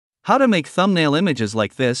How to make thumbnail images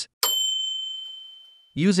like this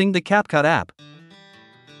using the CapCut app.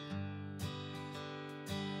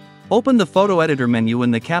 Open the photo editor menu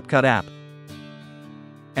in the CapCut app.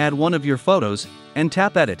 Add one of your photos and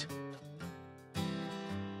tap Edit.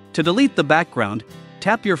 To delete the background,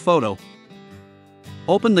 tap your photo.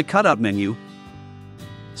 Open the cutout menu.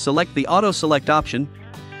 Select the Auto Select option,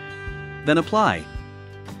 then Apply.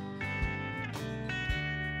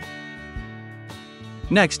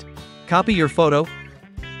 Next, copy your photo.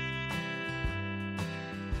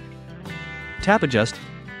 Tap Adjust.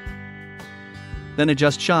 Then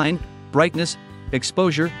adjust shine, brightness,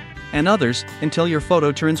 exposure, and others until your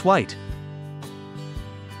photo turns white.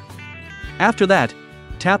 After that,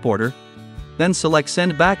 tap Order, then select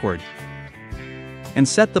Send Backward, and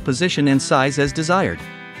set the position and size as desired.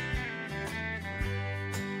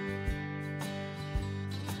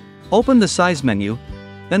 Open the Size menu,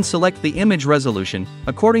 then select the image resolution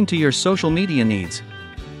according to your social media needs.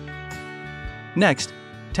 Next,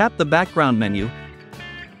 tap the Background menu,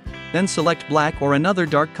 then select black or another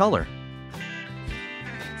dark color.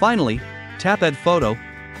 Finally, tap Add Photo,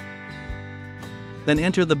 then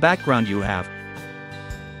enter the background you have.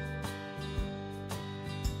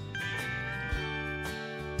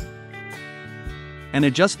 And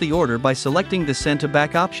adjust the order by selecting the Send to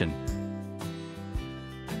Back option.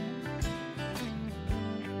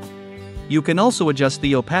 You can also adjust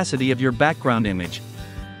the opacity of your background image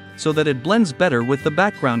so that it blends better with the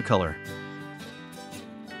background color.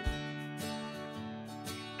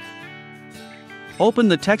 Open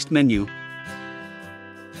the Text menu,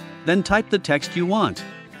 then type the text you want.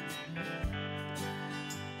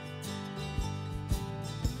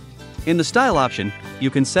 In the Style option,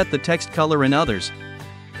 you can set the text color and others.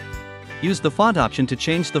 Use the Font option to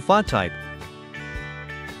change the font type.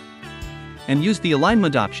 And use the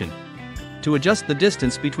Alignment option to adjust the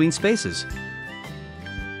distance between spaces.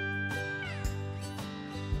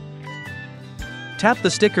 Tap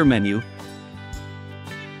the Sticker menu,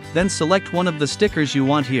 then select one of the stickers you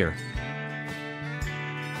want here.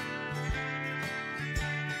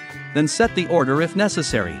 Then set the order if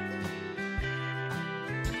necessary.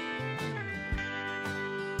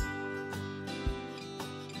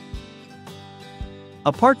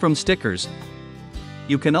 Apart from stickers,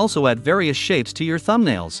 you can also add various shapes to your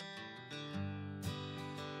thumbnails.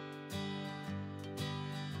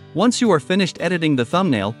 Once you are finished editing the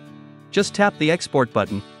thumbnail, just tap the Export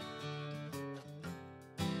button.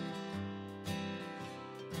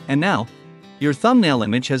 And now, your thumbnail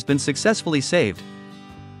image has been successfully saved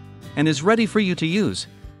and is ready for you to use.